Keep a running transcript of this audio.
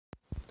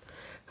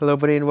Hello,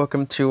 buddy, and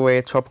welcome to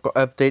a tropical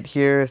update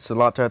here. It's a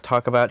lot to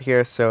talk about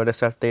here, so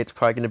this update's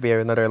probably going to be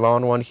another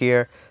long one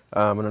here.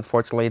 And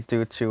unfortunately,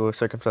 due to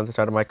circumstances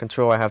out of my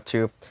control, I have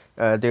to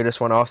do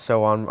this one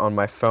also on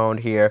my phone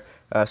here.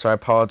 So I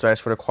apologize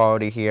for the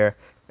quality here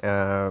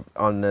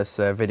on this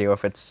video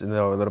if it's a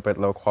little bit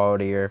low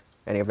quality or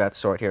any of that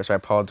sort here. So I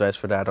apologize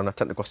for that on the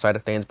technical side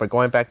of things. But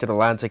going back to the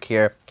Atlantic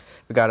here,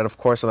 we got it, of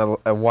course, on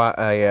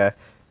a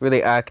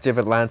really active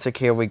Atlantic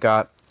here.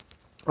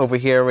 Over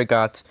here we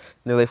got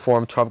newly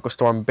formed Tropical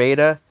Storm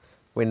Beta.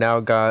 We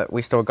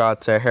still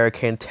got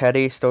Hurricane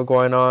Teddy still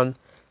going on.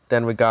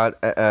 Then we got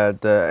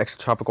the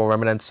extratropical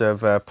remnants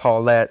of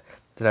Paulette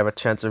that have a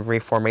chance of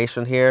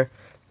reformation here.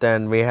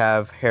 Then we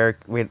have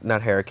we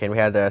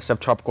had the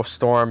Subtropical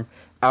Storm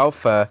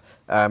Alpha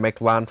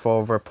make landfall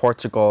over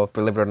Portugal,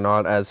 believe it or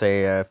not, as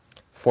a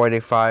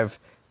 45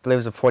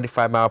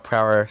 mile per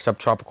hour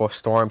subtropical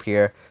storm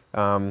here.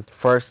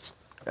 First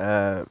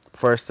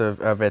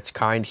of its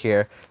kind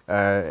here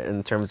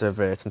in terms of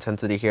its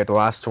intensity here. The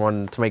last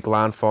one to make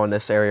landfall in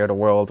this area of the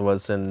world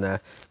was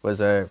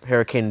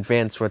Hurricane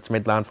Vince, which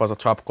made landfall as a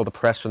tropical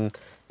depression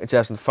in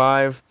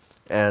 2005.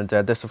 And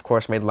this, of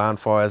course, made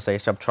landfall as a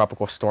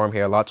subtropical storm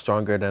here, a lot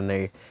stronger than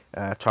a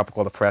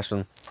tropical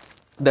depression.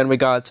 Then we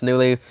got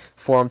newly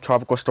formed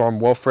Tropical Storm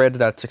Wilfred.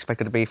 That's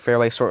expected to be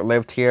fairly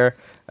short-lived here.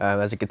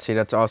 As you can see,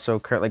 that's also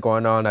currently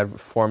going on. That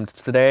formed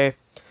today.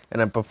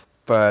 And then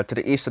to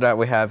the east of that,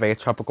 we have a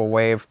tropical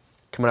wave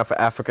coming off of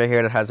Africa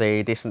here that has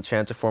a decent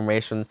chance of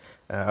formation,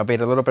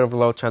 albeit a little bit of a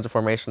low chance of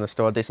formation. There's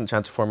still a decent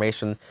chance of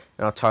formation,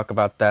 and I'll talk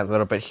about that a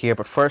little bit here.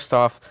 But first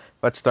off,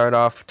 let's start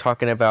off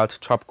talking about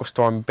Tropical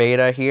Storm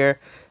Beta here.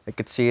 You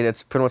can see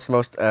it's pretty much the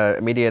most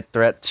immediate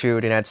threat to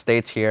the United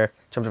States here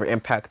in terms of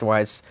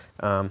impact-wise.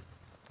 You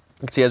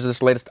can see as of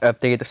this latest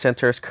update, the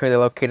center is currently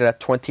located at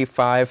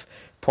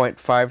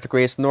 25.5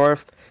 degrees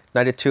north,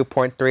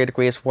 92.3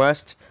 degrees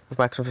west, with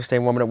maximum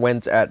sustained 1-minute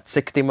winds at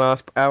 60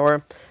 miles per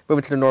hour.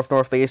 Moving to the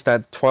north-northeast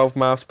at 12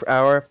 miles per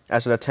hour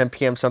as of the 10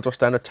 p.m. Central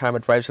Standard Time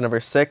advisory number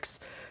 6.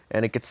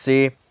 And you can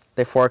see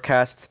they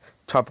forecast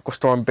Tropical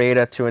Storm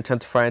Beta to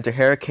intensify into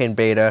Hurricane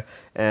Beta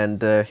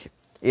and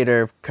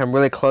either come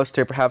really close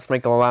to perhaps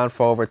make a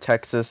landfall over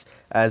Texas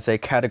as a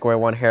Category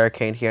 1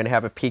 hurricane here and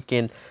have it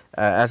peaking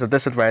as of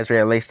this advisory,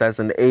 at least as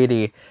an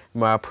 80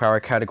 mile per hour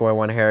Category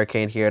 1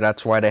 hurricane here.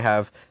 That's why they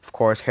have, of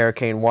course,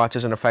 hurricane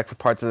watches in effect for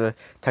parts of the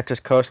Texas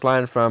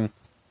coastline from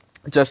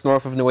just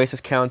north of Nueces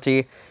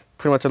County.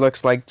 Pretty much it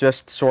looks like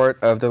just short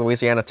of the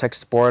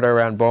Louisiana-Texas border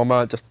around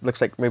Beaumont. Just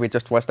looks like maybe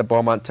just west of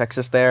Beaumont,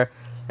 Texas there.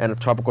 And a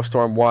tropical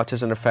storm watch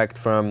is in effect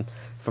from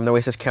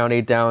Nueces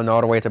County down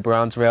all the way to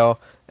Brownsville.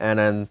 And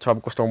then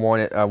tropical storm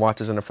watch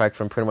is in effect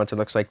from pretty much it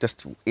looks like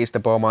just east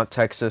of Beaumont,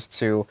 Texas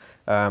to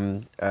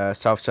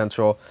south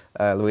central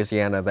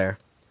Louisiana there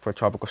for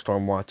tropical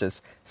storm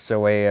watches.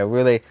 So a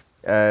really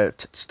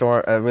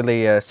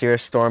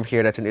serious storm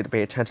here that you need to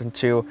pay attention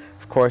to.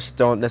 Of course,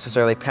 don't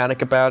necessarily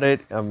panic about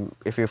it.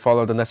 If you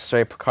follow the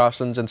necessary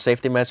precautions and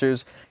safety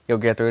measures, you'll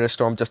get through the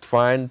storm just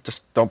fine.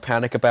 Just don't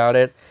panic about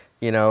it.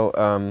 We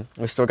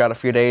still got a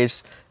few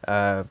days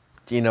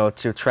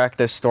to track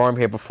this storm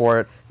here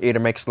before it either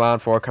makes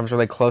landfall or comes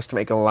really close to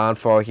making a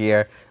landfall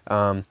here.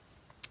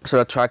 So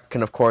the track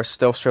can, of course,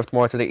 still shift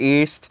more to the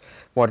east,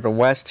 more to the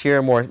west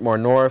here, more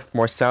north,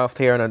 more south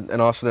here,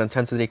 and also the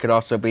intensity could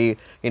also be,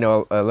 a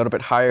little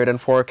bit higher than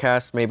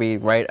forecast, maybe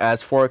right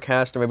as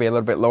forecast, or maybe a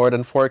little bit lower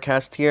than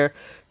forecast here,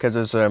 because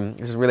there's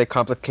this is a really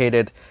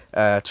complicated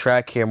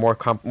track here,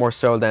 more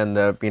so than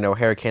the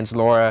Hurricanes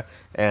Laura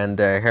and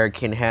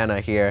Hurricane Hannah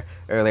here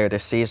earlier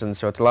this season.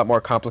 So it's a lot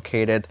more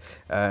complicated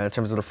in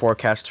terms of the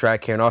forecast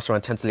track here, and also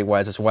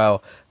intensity-wise as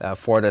well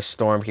for this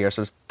storm here.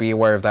 So just be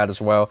aware of that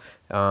as well.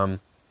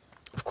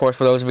 Of course,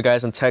 for those of you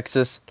guys in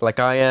Texas, like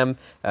I am,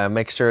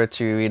 make sure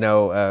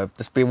to,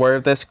 just be aware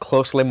of this,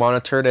 closely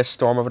monitor this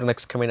storm over the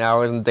next coming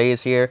hours and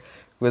days here.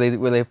 Really,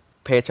 really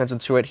pay attention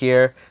to it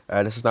here.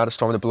 This is not a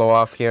storm to blow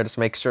off here. Just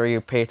make sure you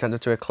pay attention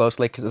to it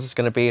closely, because this is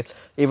going to be,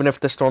 even if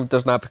the storm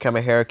does not become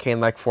a hurricane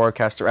like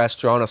forecast or as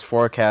strong as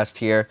forecast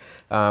here,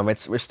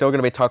 we're still going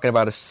to be talking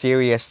about a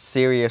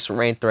serious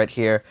rain threat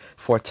here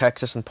for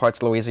Texas and parts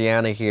of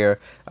Louisiana here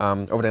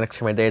over the next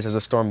coming days as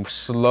the storm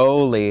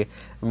slowly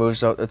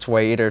moves its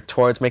way either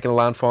towards making a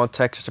landfall in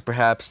Texas or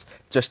perhaps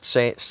just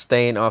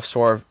staying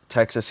offshore of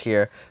Texas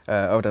here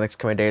over the next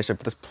coming days. So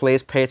just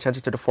please pay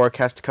attention to the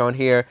forecast cone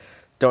here.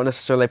 Don't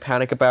necessarily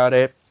panic about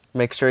it.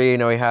 Make sure you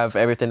have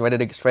everything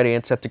ready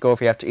and set to go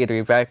if you have to either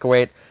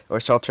evacuate or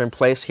shelter in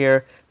place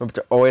here. Remember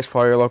to always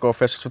follow your local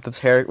officials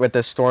with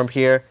this storm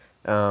here.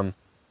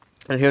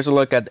 And here's a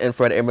look at the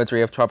infrared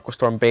imagery of Tropical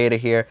Storm Beta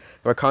here.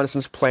 A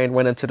reconnaissance plane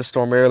went into the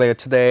storm earlier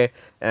today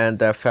and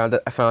found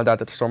out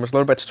that the storm was a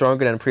little bit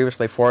stronger than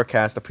previously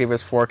forecast. The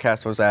previous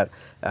forecast was at,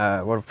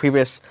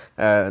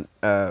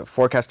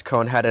 forecast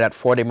cone had it at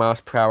 40 miles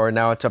per hour.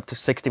 Now it's up to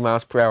 60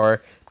 miles per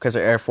hour because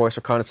the Air Force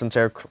reconnaissance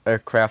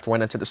aircraft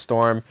went into the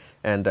storm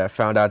and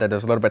found out that it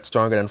was a little bit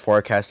stronger than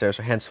forecast there.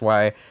 So hence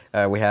why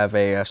we have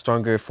a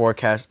stronger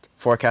forecast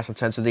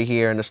intensity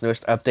here in this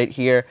newest update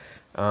here.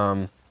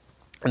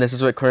 And this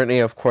is what currently,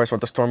 of course, what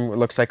the storm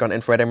looks like on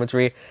infrared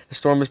imagery. The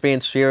storm is being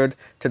sheared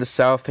to the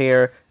south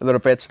here a little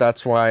bit, so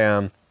that's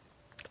why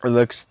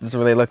doesn't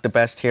really look the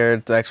best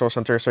here. The actual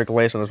center of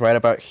circulation is right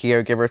about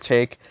here, give or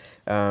take.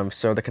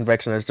 So the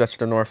convection is just to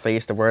the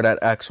northeast of where that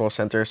actual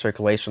center of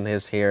circulation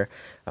is here.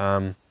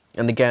 And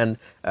again,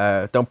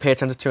 don't pay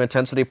attention to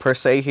intensity per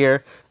se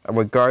here.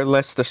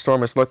 Regardless, the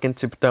storm is looking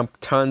to dump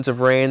tons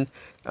of rain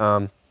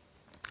to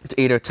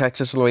either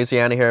Texas,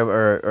 Louisiana here,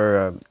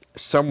 or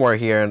somewhere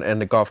here in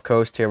the Gulf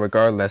Coast here,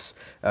 regardless.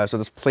 So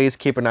just please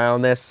keep an eye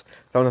on this.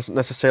 Don't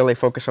necessarily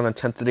focus on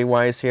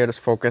intensity-wise here. Just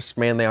focus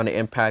mainly on the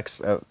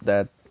impacts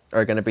that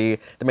are going to be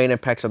the main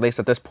impacts, at least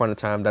at this point in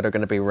time, that are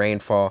going to be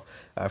rainfall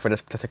for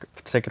this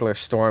particular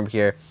storm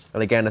here.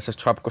 And again, this is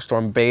Tropical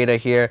Storm Beta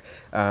here.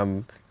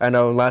 I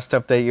know last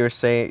update you were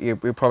saying,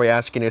 you're probably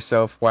asking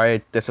yourself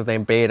why this is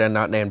named Beta and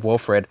not named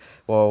Wilfred.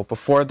 Well,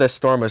 before this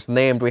storm was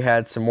named, we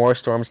had some more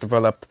storms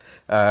develop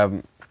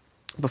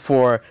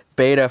before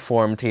Beta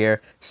formed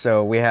here.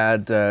 So we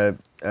had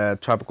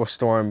Tropical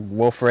Storm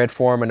Wilfred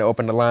form in the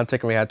open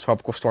Atlantic, and we had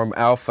Tropical Storm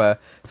Alpha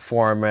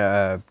form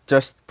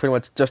just pretty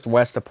much just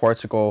west of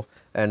Portugal,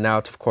 and now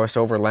it's of course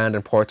over land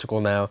in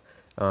Portugal now.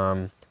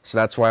 So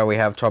that's why we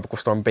have Tropical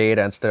Storm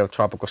Beta instead of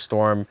Tropical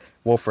Storm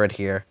Wilfred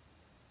here.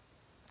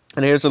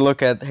 And here's a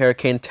look at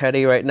Hurricane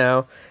Teddy right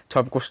now.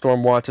 Tropical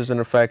Storm Watch is in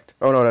effect.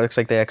 Oh no, that looks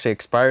like they actually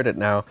expired it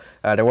now.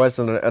 There was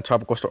a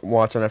Tropical Storm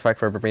Watch in effect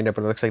for Bermuda,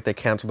 but it looks like they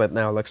canceled it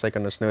now. It looks like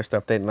on this newest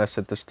update, unless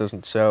this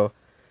doesn't show.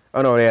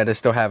 Oh no, yeah, they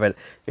still have it.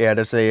 Yeah,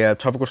 there's a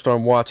Tropical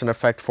Storm Watch in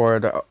effect for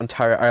the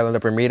entire island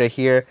of Bermuda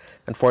here.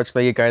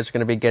 Unfortunately, you guys are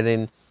going to be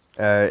getting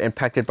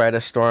impacted by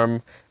the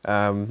storm.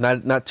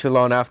 Not too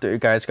long after you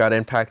guys got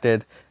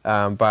impacted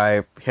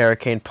by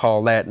Hurricane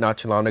Paulette not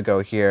too long ago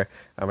here,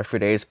 a few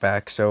days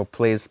back. So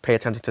please pay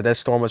attention to this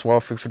storm as well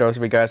for those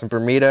of you guys in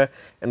Bermuda.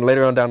 And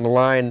later on down the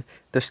line,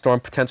 this storm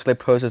potentially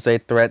poses a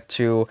threat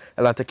to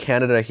Atlantic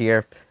Canada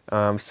here.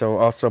 So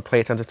also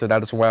pay attention to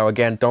that as well.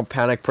 Again, don't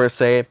panic per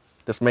se.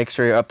 Just make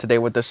sure you're up to date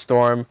with this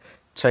storm.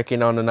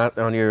 Checking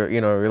on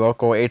your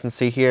local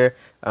agency here.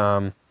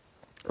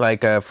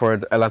 For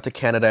Atlantic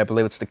Canada, I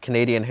believe it's the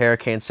Canadian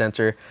Hurricane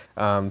Center.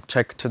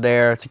 Check to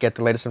there to get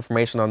the latest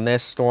information on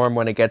this storm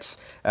when it gets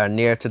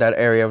near to that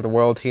area of the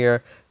world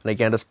here. And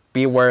again, just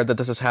be aware that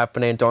this is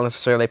happening. Don't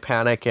necessarily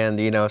panic and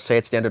say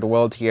it's the end of the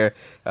world here.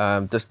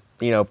 Just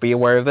be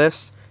aware of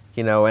this.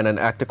 And then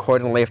act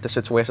accordingly if the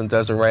situation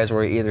does arise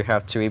where you either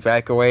have to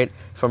evacuate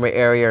from your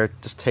area or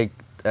just take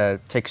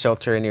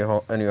shelter in your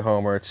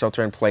home or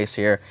shelter in place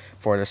here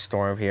for the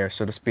storm here.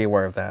 So just be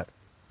aware of that.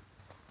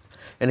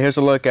 And here's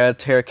a look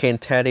at Hurricane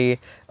Teddy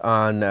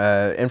on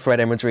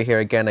infrared imagery here.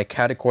 Again, a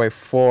Category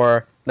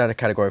 4, not a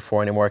Category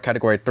 4 anymore, a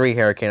Category 3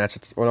 hurricane.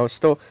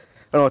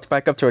 It's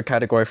back up to a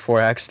Category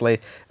 4 actually.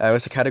 It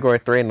was a Category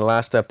 3 in the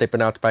last update, but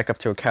now it's back up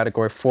to a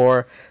Category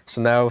 4.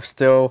 So now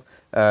still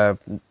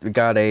we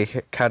got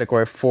a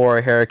Category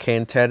 4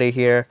 Hurricane Teddy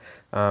here.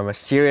 A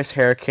serious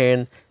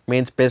hurricane,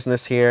 means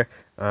business here.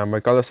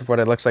 Regardless of what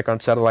it looks like on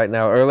satellite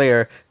now.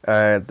 Earlier,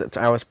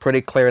 I was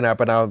pretty clear now,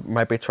 but now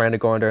might be trying to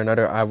go under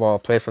another eyewall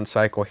placement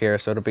cycle here.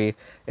 So it'll be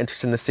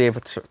interesting to see if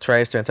it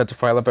tries to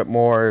intensify a little bit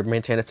more, or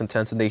maintain its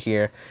intensity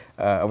here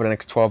over the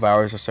next 12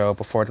 hours or so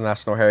before the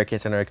National Hurricane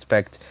Center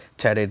expect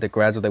Teddy to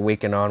gradually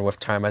weaken on with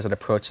time as it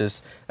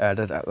approaches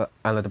the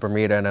island of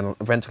Bermuda and then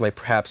eventually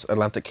perhaps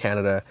Atlantic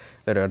Canada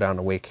later down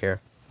the week here.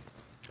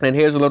 And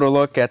here's a little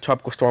look at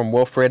Tropical Storm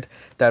Wilfred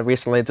that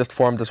recently just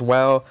formed as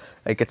well.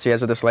 You can see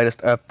as of this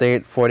latest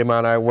update,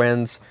 40-mile-an-hour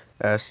winds.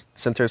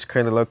 Center is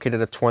currently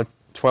located at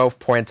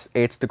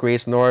 12.8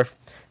 degrees north,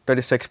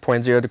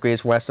 36.0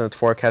 degrees west, and it's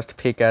forecast to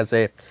peak as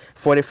a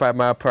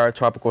 45-mile-per-hour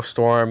tropical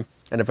storm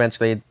and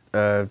eventually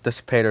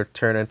dissipate or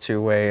turn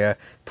into a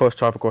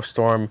post-tropical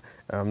storm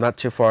not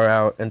too far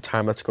out in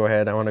time. Let's go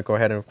ahead. I want to go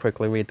ahead and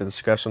quickly read the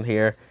discussion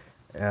here.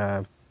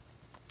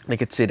 You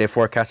can see they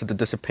forecasted to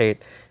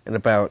dissipate in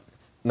about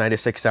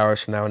 96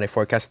 hours from now, and they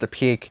forecast the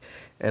peak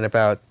in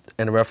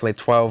roughly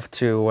 12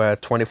 to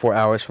 24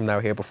 hours from now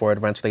here before it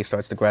eventually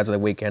starts to gradually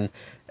weaken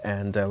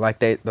and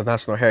the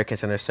National Hurricane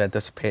Center said,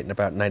 dissipate in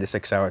about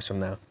 96 hours from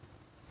now.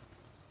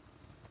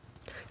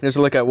 Here's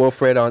a look at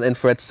Wilfred on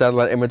infrared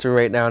satellite imagery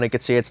right now, and you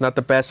can see it's not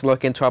the best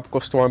looking tropical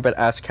storm, but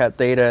ASCAT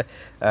data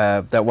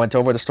that went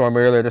over the storm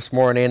earlier this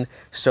morning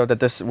showed that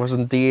this was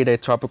indeed a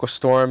tropical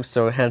storm,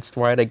 so hence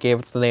why they gave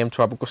it the name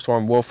Tropical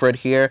Storm Wilfred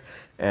here,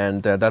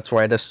 and that's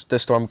why this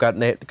storm got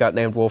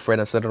named Wilfred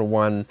instead of the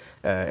one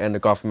in the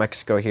Gulf of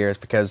Mexico here, is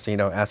because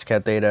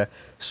ASCAT data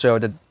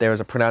showed that there was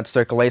a pronounced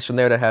circulation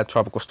there that had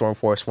tropical storm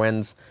force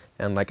winds,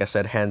 and like I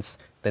said, hence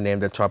they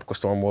named it Tropical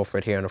Storm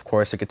Wilfred here. And of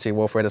course, you can see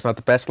Wilfred is not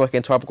the best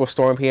looking tropical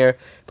storm here,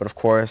 but of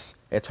course,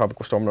 a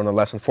tropical storm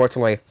nonetheless.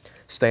 Unfortunately,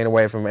 staying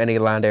away from any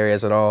land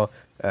areas at all,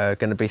 going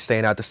to be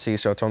staying out to sea,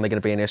 so it's only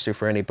going to be an issue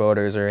for any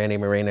boaters or any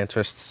marine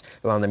interests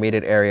along the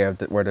immediate area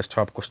where this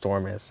tropical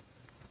storm is.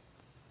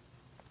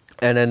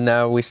 And then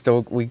now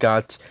we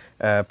got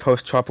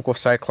post-tropical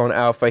cyclone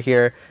Alpha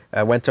here,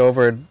 went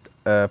over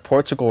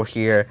Portugal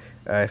here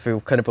if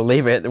you couldn't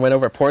believe it, it went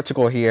over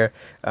Portugal here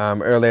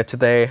earlier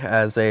today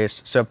as a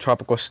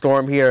subtropical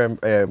storm here,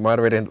 a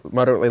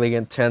moderately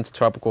intense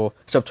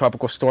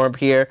subtropical storm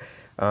here.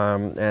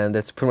 And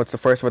it's pretty much the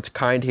first of its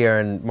kind here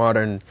in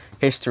modern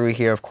history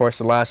here. Of course,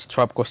 the last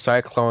tropical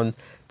cyclone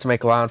to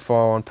make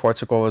landfall in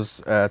Portugal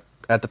was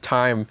at the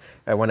time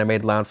when it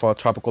made landfall,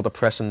 Tropical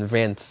Depression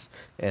Vince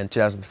in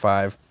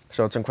 2005.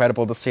 So it's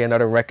incredible to see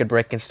another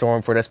record-breaking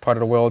storm for this part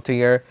of the world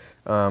here.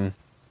 And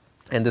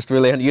it's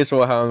really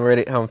unusual how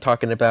I'm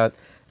talking about,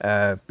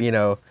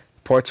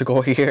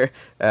 Portugal here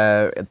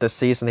this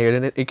season here.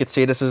 And you can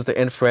see this is the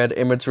infrared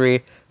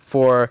imagery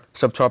for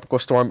subtropical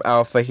storm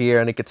Alpha here,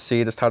 and you can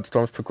see just how the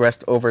storm's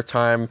progressed over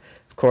time.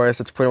 Of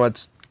course, it's pretty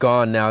much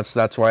gone now, so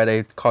that's why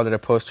they called it a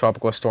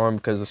post-tropical storm,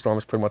 because the storm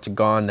is pretty much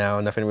gone now,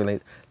 and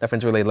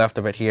nothing's really left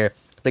of it here.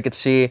 They could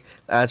see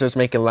as it was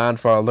making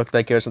landfall, it looked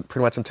like it was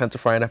pretty much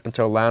intensifying up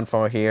until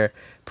landfall here,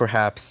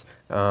 perhaps.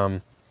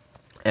 And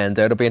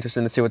it'll be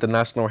interesting to see what the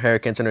National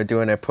Hurricane Center do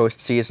in a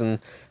post-season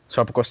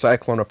tropical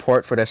cyclone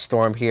report for this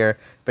storm here,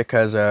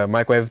 because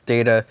microwave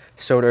data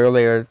showed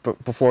earlier,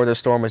 before the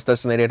storm was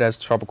designated as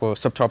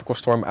subtropical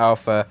storm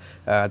Alpha,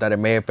 that it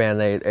may have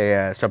been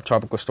a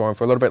subtropical storm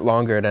for a little bit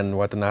longer than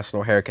what the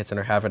National Hurricane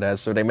Center have it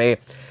as. So they may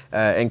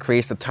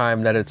increase the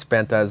time that it's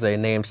spent as a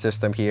name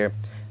system here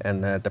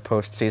and the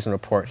post-season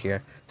report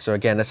here. So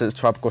again, this is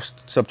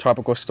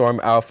subtropical storm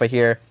Alpha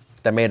here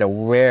that made a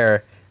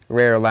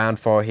rare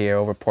landfall here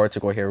over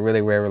Portugal here,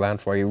 really rare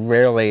landfall. You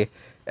rarely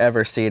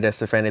ever see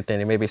this, if anything.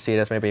 You maybe see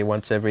this maybe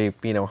once every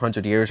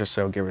 100 years or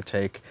so, give or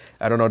take.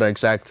 I don't know the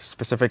exact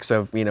specifics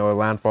of a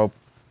landfall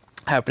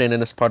happening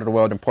in this part of the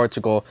world in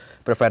Portugal,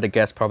 but if I had to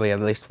guess, probably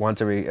at least once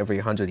every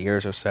 100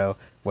 years or so.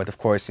 With of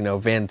course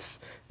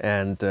Vince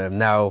and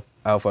now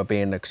Alpha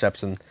being an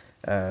exception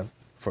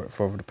for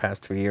over the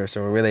past 3 years.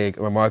 So a really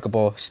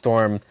remarkable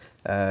storm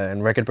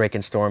and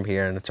record-breaking storm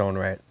here in its own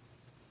right.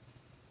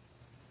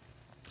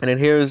 And then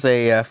here's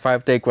a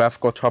 5-day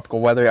graphical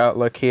tropical weather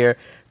outlook here.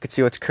 You can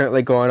see what's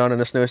currently going on in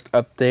this newest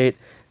update.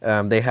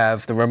 They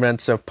have the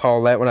remnants of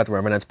Paulette, well not the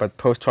remnants, but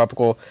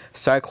post-tropical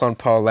cyclone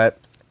Paulette.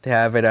 They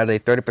have it at a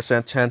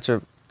 30%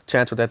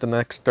 chance within the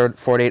next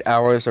 48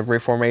 hours of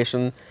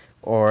reformation,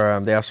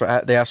 or they also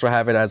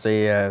have it as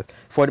a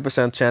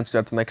 40% chance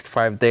within the next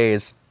 5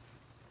 days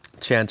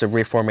chance of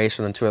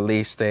reformation into at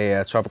least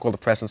a tropical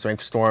depression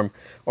strength storm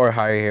or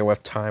higher here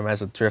with time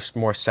as it drifts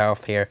more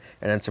south here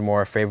and into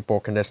more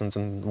favorable conditions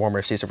and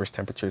warmer sea surface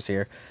temperatures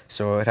here.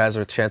 So it has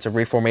a chance of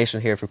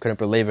reformation here if you couldn't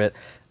believe it.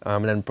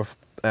 And then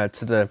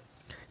to the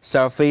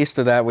southeast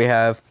of that we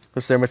have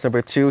disturbance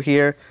number 2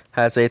 here,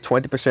 has a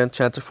 20%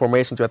 chance of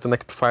formation throughout the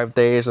next 5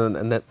 days and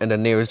a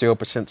near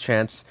 0%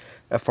 chance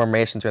of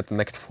formation throughout the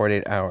next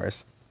 48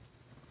 hours.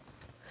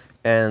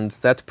 And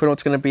that's pretty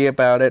much going to be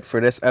about it for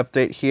this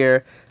update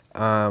here.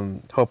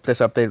 Hope this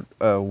update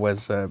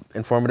was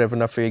informative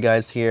enough for you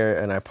guys here,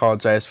 and I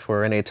apologize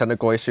for any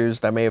technical issues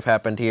that may have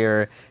happened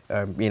here.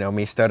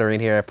 Me stuttering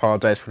here, I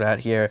apologize for that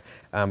here.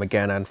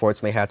 Again, I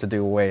unfortunately had to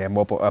do a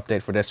mobile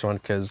update for this one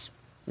because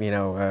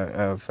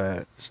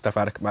of stuff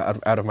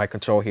out of my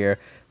control here.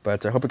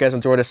 But I hope you guys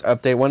enjoyed this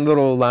update. One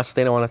little last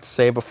thing I wanted to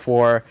say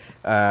before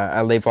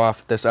I leave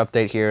off this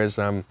update here is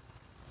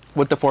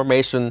with the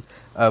formation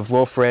of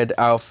Wilfred,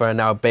 Alpha,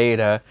 now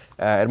Beta,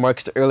 it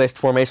marks the earliest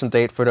formation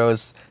date for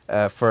those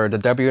for the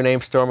W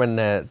name storm and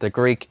the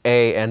Greek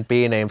A and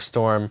B name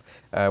storm,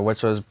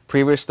 which was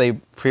previously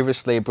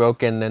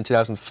broken in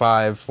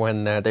 2005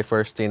 when they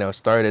first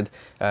started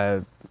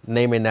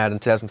naming that in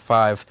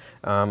 2005.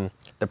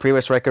 The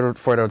previous record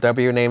for the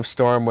W name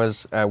storm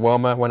was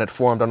Wilma when it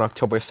formed on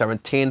October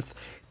 17th,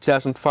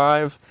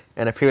 2005.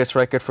 And the previous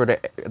record for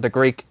the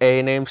Greek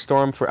A name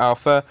storm for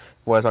Alpha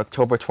was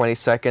October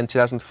 22nd,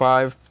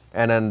 2005.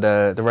 And then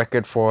the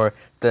record for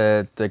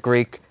the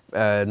Greek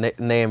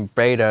name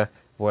Beta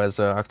was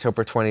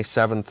October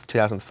 27th,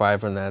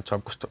 2005, when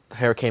the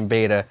Hurricane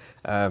Beta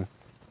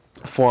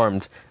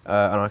formed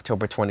on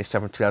October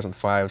 27th,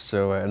 2005.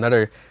 So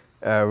another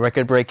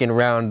record-breaking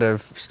round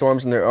of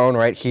storms in their own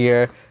right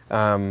here.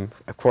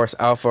 Of course,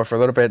 Alpha for a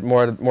little bit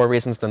more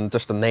reasons than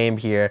just the name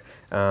here.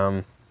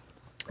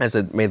 As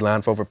it made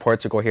landfall over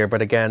Portugal here.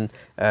 But again,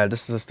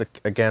 this is just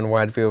a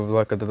wide view of a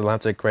look at the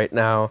Atlantic right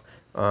now.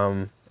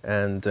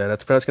 And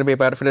that's pretty much going to be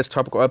about it for this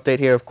tropical update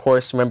here. Of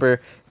course, remember,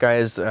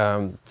 guys,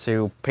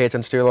 to pay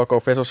attention to your local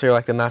officials here,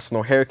 like the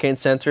National Hurricane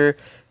Center,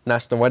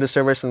 National Weather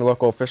Service, and the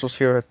local officials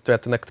here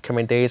throughout the next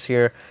coming days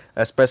here,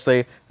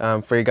 especially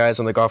for you guys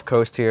on the Gulf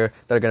Coast here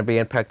that are going to be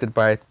impacted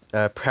by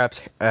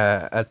perhaps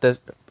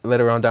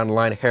later on down the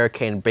line,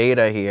 Hurricane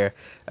Beta here,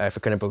 if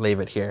you couldn't believe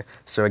it here.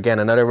 So again,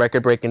 another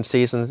record-breaking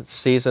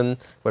season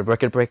with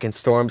record-breaking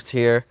storms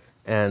here.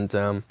 And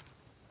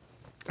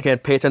again,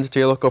 pay attention to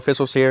your local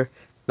officials here,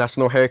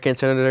 National Hurricane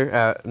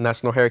Center,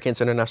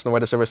 National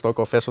Weather Service,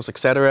 local officials,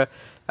 etc.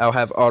 I'll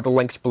have all the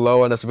links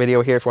below on this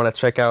video here if you want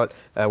to check out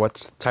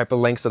what type of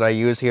links that I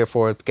use here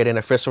for getting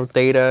official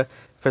data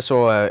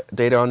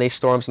on these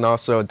storms, and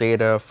also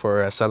data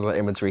for satellite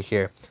imagery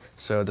here.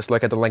 So just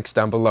look at the links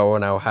down below,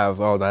 and I'll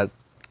have all that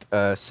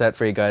set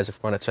for you guys if you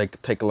want to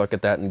take a look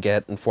at that and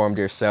get informed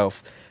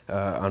yourself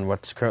on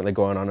what's currently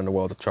going on in the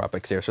world of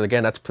tropics here. So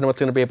again, that's pretty much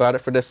going to be about it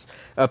for this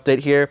update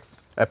here.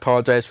 I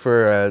apologize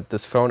for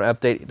this phone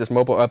update, this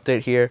mobile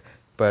update here,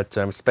 but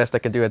it's the best I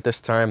can do at this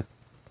time.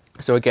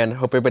 So again,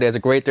 hope everybody has a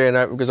great day in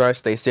that regard.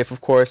 Stay safe,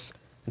 of course.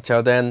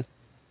 Until then,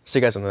 see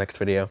you guys in the next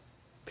video.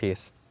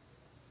 Peace.